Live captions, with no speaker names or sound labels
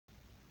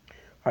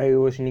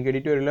IOS இன்னைக்கு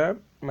எடிட்டோரியலில்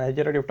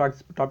majority of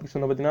topics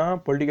வந்து பார்த்தீங்கன்னா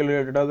பொலிட்டிக்கல்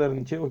ரிலேட்டடாக தான்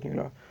இருந்துச்சு.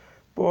 ஓகேங்களா.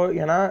 இப்போது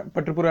ஏன்னா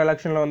இப்போ ட்ரிபுரா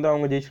எலெக்ஷனில் வந்து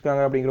அவங்க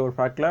ஜெயிச்சிருக்காங்க அப்படிங்கிற ஒரு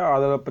ஃபேக்டில்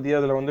அதை பற்றி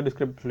அதில் வந்து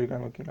டிஸ்கிரிப்ட்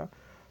சொல்லியிருக்காங்க. ஓகேங்களா.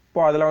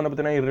 இப்போ அதில் வந்து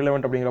பார்த்தீங்கன்னா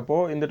irrelevant அப்படிங்கிறப்போ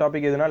இந்த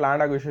டாபிக் எதுனா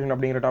லேண்ட் அக்விசிஷன்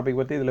அப்படிங்கிற டாபிக்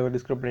பற்றி இதில்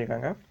டிஸ்கிரிப்ட்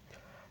பண்ணியிருக்காங்க.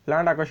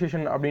 லேண்ட்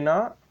அக்விசிஷன் அப்படின்னா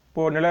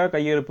இப்போது நில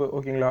கையிருப்பு.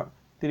 ஓகேங்களா.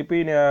 திருப்பி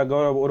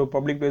ஒரு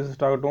பப்ளிக்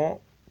பேசிஸ்ட் ஆகட்டும்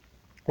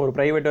ஒரு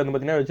ப்ரைவேட் வந்து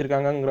பார்த்தீங்கன்னா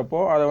வச்சிருக்காங்கிறப்போ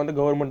அதை வந்து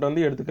கவர்மெண்ட்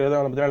வந்து எடுத்துக்கிறது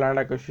வந்து பார்த்தீங்கன்னா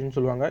லேண்ட் அக்விசிஷன்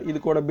சொல்லுவாங்க.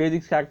 இதுக்கோட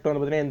பேசிக்ஸ் ஆக்ட் வந்து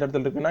பார்த்தீங்கன்னா எந்த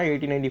இடத்துல இருக்குன்னா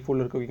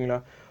 1894 இருக்குது. ஓகேங்களா.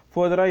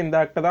 ஃபர்தராக இந்த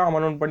ஆக்டை தான்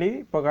அமெண்ட்மெண்ட் பண்ணி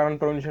இப்போ கரண்ட்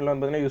ப்ரொவிஷனில்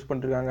வந்து பார்த்தீங்கன்னா யூஸ்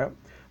பண்ணிருக்காங்க.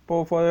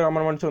 இப்போது ஃபர்தர்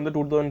அமெண்ட்மெண்ட்ஸ் வந்து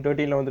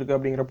 2013 வந்திருக்கு.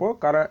 அப்படிங்கிறப்போ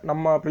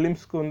நம்ம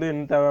ப்ரிலிம்ஸ்க்கு வந்து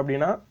என்ன தேவை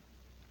அப்படின்னா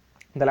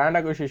இந்த லேண்ட்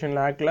அக்விசிஷன்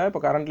ஆக்டில் இப்போ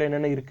கரண்ட்டில்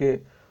என்னென்ன இருக்குது.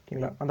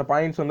 ஓகேங்களா. அந்த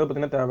பாயிண்ட்ஸ் வந்து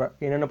பார்த்தீங்கன்னா தேவை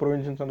என்னென்ன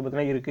ப்ரொவிஷன்ஸ் வந்து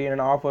பார்த்தீங்கன்னா இருக்குது,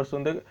 என்னென்ன ஆஃபர்ஸ்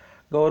வந்து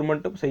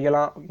கவர்மெண்ட்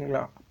செய்யலாம்.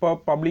 ஓகேங்களா. இப்போ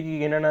பப்ளிக்கு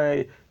என்னென்ன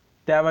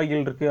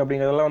தேவைகள் இருக்குது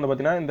அப்படிங்கிறதெல்லாம் வந்து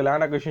பார்த்தீங்கன்னா இந்த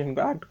லேண்ட் அக்விசிஷன்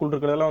ஆக்ட்குள்ள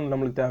இருக்கிறதெல்லாம் வந்து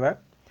நம்மளுக்கு தேவை.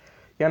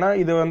 ஏன்னா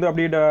இது வந்து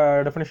அப்படியே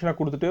டெஃபினேஷனாக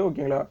கொடுத்துட்டு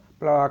ஓகேங்களா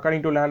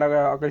அக்கார்டிங் டு லேண்ட்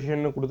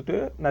அக்விசிஷன் கொடுத்துட்டு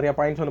நிறைய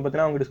பாயிண்ட்ஸ் வந்து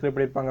பார்த்தீங்கன்னா அவங்க டிஸ்கிரைப்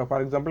பண்ணியிருப்பாங்க.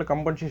 For example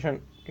compensation.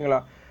 ஓகேங்களா.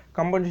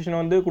 கம்பன்சேஷன்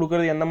வந்து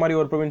கொடுக்குறது எந்த மாதிரி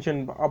ஒரு ப்ரொவிஷன்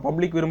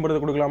பப்ளிக் விரும்புறது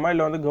கொடுக்கலாமா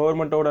இல்லை வந்து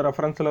கவர்மெண்ட்டோட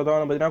ரெஃபரன்ஸில் தான்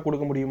வந்து பார்த்தீங்கன்னா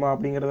கொடுக்க முடியுமா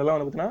அப்படிங்கிறதெல்லாம்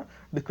வந்து பார்த்தீங்கன்னா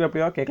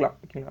டிஸ்கிரிப்டிவாக கேட்கலாம்.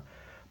 ஓகேங்களா.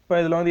 இப்போ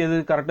இதில் வந்து எது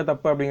கரெக்டு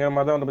தப்பு அப்படிங்கிற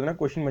மாதிரி தான் வந்து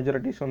பார்த்தீங்கன்னா கொஷின்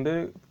மெஜாரிட்டிஸ் வந்து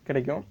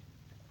கிடைக்கும்.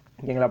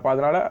 ஓகேங்களா. அப்போ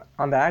அதனால்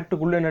அந்த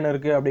ஆக்டுக்குள்ளே என்னென்ன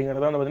இருக்குது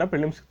அப்படிங்கிறத வந்து பார்த்தீங்கன்னா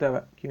ப்ரிலிம்ஸ்க்கு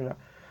தேவை. ஓகேங்களா.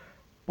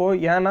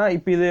 இப்போது ஏன்னா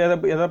இப்போ இது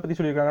எதை பற்றி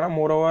சொல்லியிருக்காங்கன்னா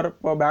மோரோவர்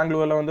இப்போ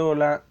பெங்களூரில் வந்து ஒரு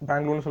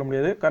பெங்களூர்னு சொல்ல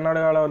முடியாது,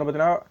 கர்நாடகாவில் வந்து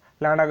பார்த்தீங்கன்னா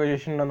லேண்ட்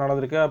அக்விசிஷன்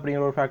நடந்திருக்கு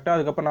அப்படிங்கிற ஒரு ஃபேக்ட்.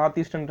 அதுக்கப்புறம் நார்த்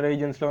ஈஸ்டர்ன்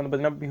ரீஜன்ஸில் வந்து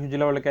பார்த்தீங்கன்னா ஹியூஜ்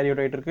லெவலில் கேரி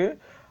அவுட் ஆகிட்டு இருக்கு.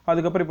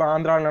 அதுக்கப்புறம் இப்போ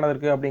ஆந்திராவில்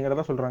நடந்திருக்கு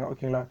அப்படிங்கிறத சொல்கிறாங்க.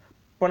 ஓகேங்களா.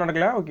 இப்போ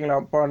நடக்கல. ஓகேங்களா.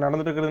 இப்போ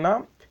நடந்துட்டு இருக்குதுன்னா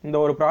இந்த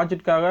ஒரு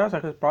ப்ராஜெக்ட்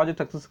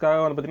சக்ஸஸ்க்காக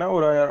வந்து பார்த்தீங்கன்னா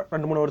ஒரு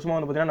 2-3 வருஷமாக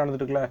வந்து பார்த்தீங்கன்னா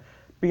நடந்துட்டு இருக்குல்ல.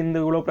 இப்போ இந்த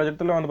இவ்வளோ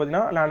ப்ராஜெக்ட்டில் வந்து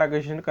பார்த்தீங்கன்னா லேண்ட்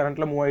அக்விசிஷன்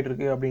கரண்ட்டில் மூவ் ஆகிட்டு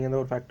இருக்குது அப்படிங்கிற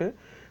ஒரு ஃபேக்ட்.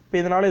 இப்போ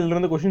இதனால்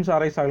இதிலிருந்து கொஷின்ஸ்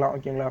அரைஸ் ஆகலாம்.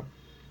 ஓகேங்களா.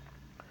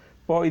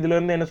 இப்போது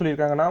இதுலேருந்து என்ன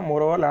சொல்லியிருக்காங்கன்னா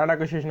மோரோவர் லேண்ட்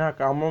அக்விசிஷன்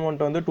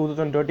அமெண்ட்மெண்ட் வந்து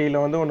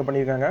 2013 வந்து ஒன்று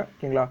பண்ணியிருக்காங்க.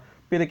 ஓகேங்களா.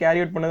 இப்போ இதை கேரி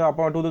அவுட் பண்ணது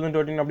அப்போ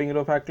 2013 அப்படிங்கிற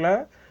ஒரு ஃபேக்டில்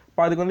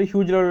இப்போ அதுக்கு வந்து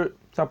ஹியூஜ் லெவல்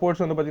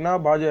சப்போர்ட்ஸ் வந்து பார்த்தீங்கன்னா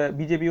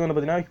பிஜேபி வந்து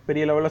பார்த்தீங்கன்னா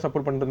பெரிய லெவலில்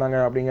சப்போர்ட் பண்ணிருந்தாங்க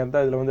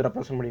அப்படிங்கிறத இதில் வந்து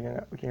ரெப்ரசென்ட்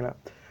பண்ணியிருக்காங்க. ஓகேங்களா.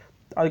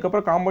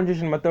 அதுக்கப்புறம்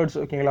காம்பன்சேஷன் மெத்தட்ஸ்.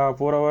 ஓகேங்களா.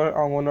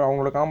 அவங்க வந்து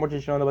அவங்களோட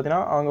காம்பன்சேஷன் வந்து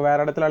பார்த்தீங்கன்னா அவங்க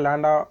வேறு இடத்துல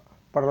லேண்டாக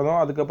படுறதும்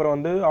அதுக்கப்புறம்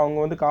வந்து அவங்க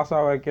வந்து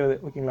காசாக வைக்கிறது.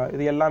 ஓகேங்களா.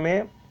 இது எல்லாமே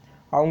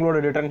அவங்களோட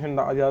டிட்டென்ஷன்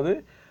தான். அதாவது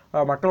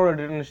மக்களோட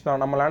டிட்டர்மினேஷன்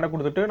தான். நம்ம லேண்டை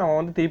கொடுத்துட்டு நம்ம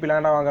வந்து திருப்பி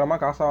லேண்டாக வாங்குறோமா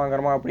காசாக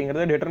வாங்குறோமா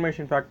அப்படிங்கிறது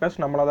டிட்டர்மினேஷன்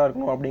ஃபேக்டர்ஸ் நம்மளாக தான்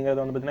இருக்கணும்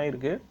அப்படிங்கிறது வந்து பார்த்தீங்கன்னா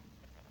இருக்குது.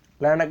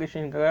 லேண்ட்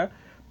அக்விசிஷனுக்காக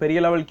பெரிய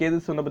லெவல்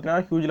கேசஸ் வந்து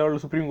பார்த்தீங்கன்னா ஹியூஜ்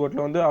லெவல் சுப்ரீம்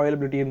கோர்ட்டில் வந்து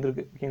அவைலபிலிட்டி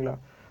இருந்திருக்கு. ஓகேங்களா.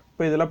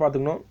 இப்போ இதெல்லாம்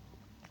பார்த்துக்கணும்.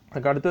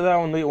 அதுக்கு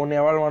அடுத்ததாக வந்து ஒன்று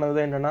எவால்வ்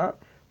ஆனது என்னென்னா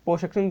இப்போ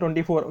செக்ஷன்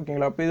 24.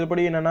 ஓகேங்களா. இப்போ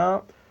இதுபடி என்னென்னா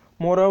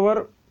மோரோவர்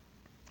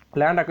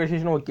லேண்ட்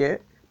அக்விசிஷன் ஓகே.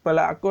 இப்போ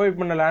அக்வைர்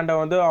பண்ண லேண்டை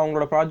வந்து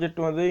அவங்களோட ப்ராஜெக்ட்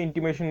வந்து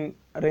இன்டிமேஷன்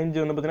ரேஞ்ச்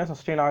வந்து பார்த்தீங்கன்னா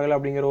சஸ்டெயின் ஆகலை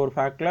அப்படிங்கிற ஒரு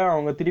ஃபேக்டில்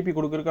அவங்க திருப்பி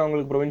கொடுக்குறதுக்கு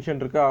அவங்களுக்கு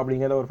ப்ரொவிஷன் இருக்கா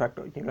அப்படிங்கிற ஒரு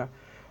ஃபேக்ட். ஓகேங்களா.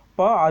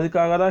 இப்போ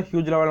அதுக்காக தான்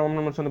ஹியூஜ் லெவல்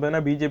அமெண்ட்மெண்ட்ஸ் வந்து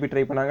பார்த்தீங்கன்னா பிஜேபி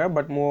ட்ரை பண்ணாங்க.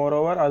 பட்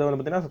மோரோவர் அது வந்து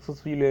பார்த்தீங்கன்னா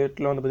சக்ஸஸ்ஃபுல்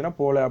ரேட்டில் வந்து பார்த்தீங்கன்னா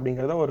போகல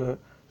அப்படிங்கிறத ஒரு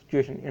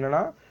சுச்சுவேஷன்.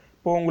 என்னென்னா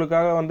இப்போ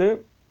உங்களுக்காக வந்து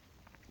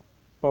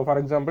இப்போ ஃபார்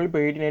எக்ஸாம்பிள் இப்போ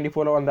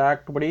 1894 அந்த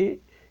ஆக்ட் படி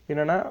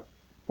என்னென்னா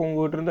இப்போ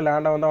உங்கள்கிட்ட இருந்து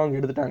லேண்டை வந்து அவங்க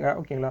எடுத்துட்டாங்க.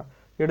 ஓகேங்களா.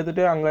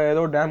 எடுத்துகிட்டு அங்கே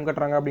ஏதோ டேம்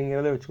கட்டுறாங்க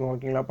அப்படிங்கிறத வச்சுக்கோங்க.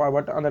 ஓகேங்களா.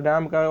 பட் அந்த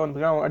டேமுக்காக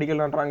வந்து அவங்க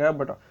அடிக்கல் நட்டுறாங்க.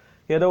 பட்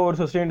ஏதோ ஒரு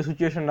சஸ்டெயின்டு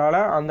சுச்சுவேஷனால்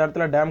அந்த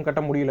இடத்துல டேம்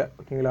கட்ட முடியல.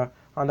 ஓகேங்களா.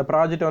 அந்த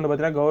ப்ராஜெக்ட் வந்து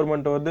பார்த்தீங்கன்னா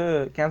கவர்மெண்ட் வந்து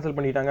கேன்சல்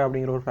பண்ணிட்டாங்க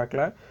அப்படிங்கிற ஒரு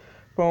ஃபேக்டில்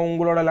இப்போ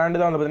உங்களோட லேண்டு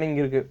தான் வந்து பார்த்தீங்கன்னா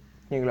இங்கே இருக்குது.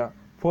 ஓகேங்களா.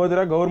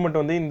 ஃபர்தராக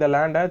கவர்மெண்ட் வந்து இந்த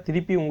லேண்டை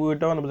திருப்பி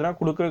உங்கள்கிட்ட வந்து பார்த்தீங்கன்னா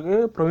கொடுக்குறதுக்கு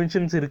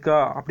ப்ரொவிஷன்ஸ் இருக்கா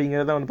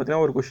அப்படிங்கிறத வந்து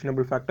பார்த்தீங்கன்னா ஒரு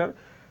கொஸ்டினபிள் ஃபேக்டர்.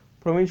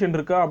 ப்ரொவிஷன்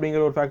இருக்கா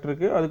அப்படிங்கிற ஒரு ஃபேக்டர்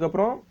இருக்குது.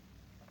 அதுக்கப்புறம்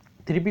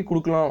திருப்பி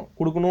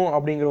கொடுக்கணும்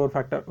அப்படிங்கிற ஒரு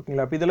ஃபேக்டர்.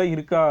 ஓகேங்களா. இப்போ இதெல்லாம்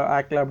இருக்கா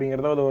ஆக்டில்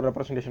அப்படிங்கிறத ஒரு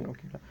ரெப்ரசன்டேஷன்.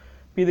 ஓகேங்களா.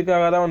 இப்போ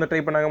இதுக்காக தான் வந்து ட்ரை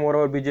பண்ணாங்க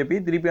மோரோவர் பிஜேபி.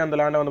 திருப்பி அந்த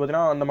லேண்டை வந்து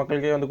பார்த்தீங்கன்னா அந்த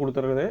மக்களுக்கே வந்து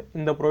கொடுத்துருது.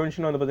 இந்த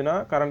ப்ரொவிஷன் வந்து பார்த்தீங்கன்னா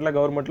கரண்ட்டில்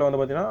கவர்மெண்ட்டில் வந்து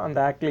பார்த்தீங்கன்னா அந்த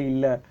ஆக்டில்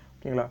இல்லை.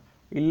 ஓகேங்களா.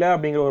 இல்லை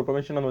அப்படிங்கிற ஒரு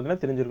ப்ரொவிஷன் வந்து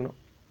பார்த்தீங்கன்னா தெரிஞ்சிருக்கணும்.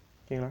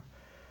 ஓகேங்களா.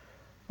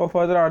 இப்போ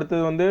ஃபர்தராக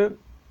அடுத்தது வந்து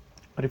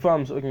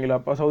ரிஃபார்ம்ஸ். ஓகேங்களா.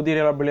 இப்போ சவுதி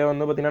அரேபியாவில்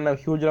வந்து பார்த்தீங்கன்னா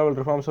ஹியூஜ் லெவல்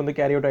ரிஃபார்ம்ஸ் வந்து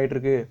கேரி அவுட் ஆகிட்டு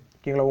இருக்கு.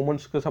 ஓகேங்களா.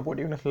 உமன்ஸ்க்கு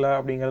சப்போர்ட்டிவ்னஸ் இல்லை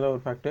அப்படிங்கிறத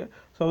ஒரு ஃபேக்ட்.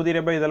 சவுதி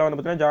அரேபியா இதெல்லாம் வந்து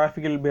பார்த்தீங்கன்னா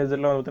ஜாகிரபிக்கல் பேஸில்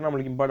வந்து பார்த்தீங்கன்னா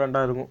நம்மளுக்கு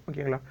இம்பார்ட்டண்ட்டாக இருக்கும்.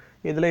 ஓகேங்களா.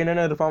 இதில்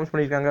என்னென்ன ரிஃபார்ம்ஸ்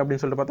பண்ணியிருக்காங்க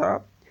அப்படின்னு சொல்லிட்டு பார்த்தா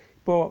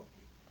இப்போது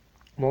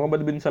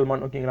முகமது பின்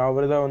சல்மான். ஓகேங்களா.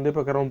 அவர் தான் வந்து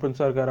இப்போ கிரவுன்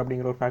பிரின்ஸாக இருக்கார்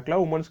அப்படிங்கிற ஒரு ஃபேக்டில்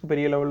உமன்ஸ்க்கு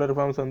பெரிய லெவலில்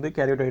ரிஃபார்ம்ஸ் வந்து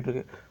கேரி அவுட் ஆகிட்டு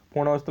இருக்கு.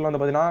 போன வருஷத்தில்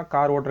வந்து பார்த்தீங்கன்னா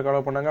கார் ஓட்டருக்கு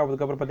அலோவ் பண்ணாங்க.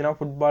 அதுக்கப்புறம் பார்த்தீங்கன்னா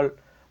ஃபுட்பால்.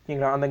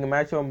 ஓகேங்களா. அந்த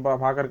மேட்ச்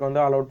பார்க்கறதுக்கு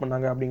வந்து அலோட்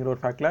பண்ணாங்க அப்படிங்கிற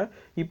ஒரு ஃபேக்டில்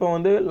இப்போ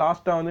வந்து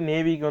லாஸ்ட்டாக வந்து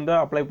நேவிக்கு வந்து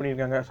அப்ளை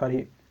பண்ணியிருக்காங்க.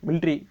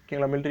 மிலிட்ரி.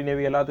 ஓகேங்களா. மிலிட்ரி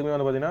நேவி எல்லாத்துக்குமே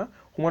வந்து பார்த்தீங்கன்னா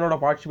உமனோட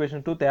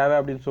பார்ட்டிசிபேஷன் தேவை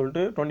அப்படின்னு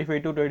சொல்லிட்டு 25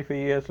 to 25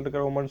 இயர்ஸ்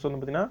இருக்கிற உமன்ஸ் வந்து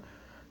பார்த்தீங்கன்னா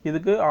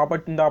இதுக்கு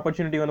இந்த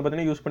ஆப்பர்ச்சுனிட்டி வந்து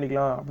பார்த்தீங்கன்னா யூஸ்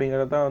பண்ணிக்கலாம்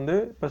அப்படிங்கிறத வந்து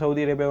இப்போ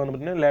சவுதி அரேபியா வந்து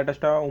பார்த்தீங்கன்னா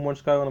லேட்டஸ்ட்டாக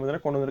உமன்ஸ்க்காக வந்து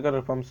பார்த்தீங்கன்னா கொண்டு வந்திருக்க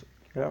ரிஃபார்ம்ஸ்.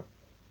 ஓகேங்களா.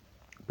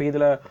 இப்போ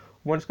இதில்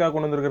உமன்ஸ்க்காக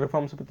கொண்டு வந்திருக்க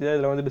ரிஃபார்ம்ஸ் பற்றி தான்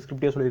இதில் வந்து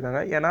டிஸ்கிரிப்டிவாக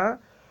சொல்லியிருக்காங்க. ஏன்னா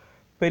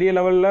பெரிய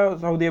லெவலில்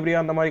சவுதி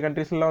அரேபியா அந்த மாதிரி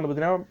கண்ட்ரீஸ்லாம் வந்து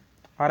பார்த்தீங்கன்னா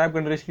அரேப்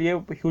கண்ட்ரீஸ்லேயே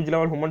ஹியூஜ்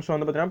லெவல் உமன்ஸ்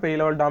வந்து பார்த்தீங்கன்னா பெரிய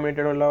லெவல்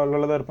டாமினேட்டட்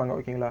லெவலில் தான் இருப்பாங்க.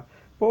 ஓகேங்களா.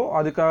 இப்போது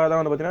அதுக்காக தான்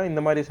வந்து பார்த்தீங்கன்னா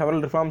இந்த மாதிரி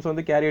செவரல் ரிஃபார்ம்ஸ்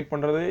வந்து கேரி அவுட்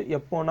பண்ணுறது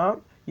எப்போனா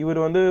இவர்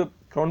வந்து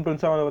கிரவுன்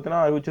பிரின்ஸாக வந்து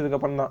பார்த்தீங்கன்னா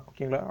அறிவிச்சதுக்கப்புறம் தான்.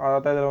 ஓகேங்களா. அதை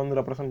தான் இதில் வந்து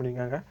ரெப்ரசென்ட்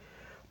பண்ணியிருக்காங்க.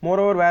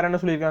 மோரோவர் வேறு என்ன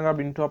சொல்லியிருக்காங்க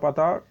அப்படின்ட்டு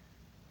பார்த்தா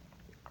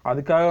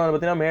அதுக்காக வந்து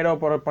பார்த்தீங்கன்னா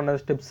மேடோ பண்ண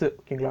ஸ்டெப்ஸு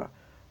ஓகேங்களா.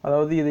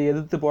 அதாவது இதை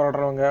எதிர்த்து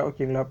போராடுறவங்க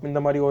ஓகேங்களா, இந்த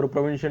மாதிரி ஒரு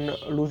ப்ரொவின்ஷன்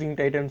லூசிங்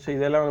டைட்டன்ஸ்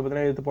இதெல்லாம் வந்து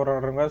பார்த்தீங்கன்னா எதிர்த்து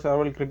போராடுறவங்க,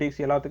 சர்வல்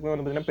கிரிட்டிக்ஸ் எல்லாத்துக்குமே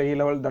வந்து பார்த்தீங்கன்னா பெரிய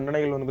லெவல்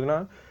தண்டனைகள் வந்து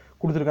பார்த்தீங்கன்னா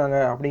கொடுத்துருக்காங்க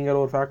அப்படிங்கிற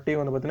ஒரு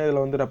ஃபேக்டையும் வந்து பார்த்தீங்கன்னா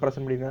இதில் வந்து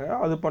ரெப்ரசென்ட் பண்ணியிருக்காங்க.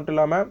 அது மட்டும்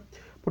இல்லாமல்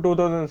இப்போ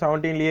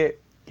 2017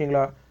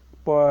 ஓகேங்களா,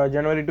 இப்போ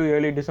ஜனவரி டு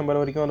ஏர்லி டிசம்பர்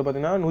வரைக்கும் வந்து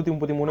பார்த்தீங்கன்னா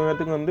 133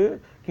 பேருக்கு வந்து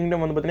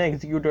கிங்டம் வந்து பார்த்தீங்கன்னா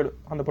எக்ஸிக்யூட்டட்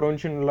அந்த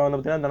ப்ரொவின்ஷனில் வந்து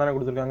பார்த்தீங்கன்னா தண்டனை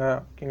கொடுத்துருக்காங்க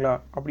ஓகேங்களா.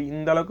 அப்படி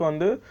இந்த அளவுக்கு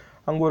வந்து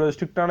அங்கே ஒரு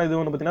ஸ்ட்ரிக்டான இது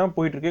வந்து பார்த்தீங்கன்னா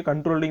போயிட்டுருக்கு.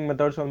 கண்ட்ரோலிங்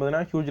மெத்தட்ஸ் வந்து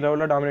பார்த்தீங்கன்னா ஹியூஜ்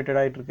லெவலில் டாமினேட்டட்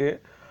ஆகிட்டு இருக்கு.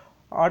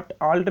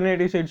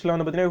 ஆல்டர்னேட்டிவ் சைட்ஸில்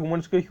வந்து பார்த்தீங்கன்னா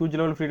உமன்ஸ்க்கு ஹியூஜ்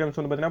லெவல் ஃப்ரீடம்ஸ்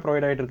வந்து பார்த்தீங்கன்னா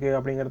ப்ரொவைட் ஆகிட்டு இருக்கு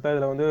அப்படிங்கிறத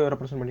இதில் வந்து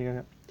ரெப்ரசென்ட்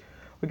பண்ணியிருக்காங்க.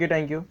 Okay,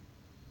 thank you.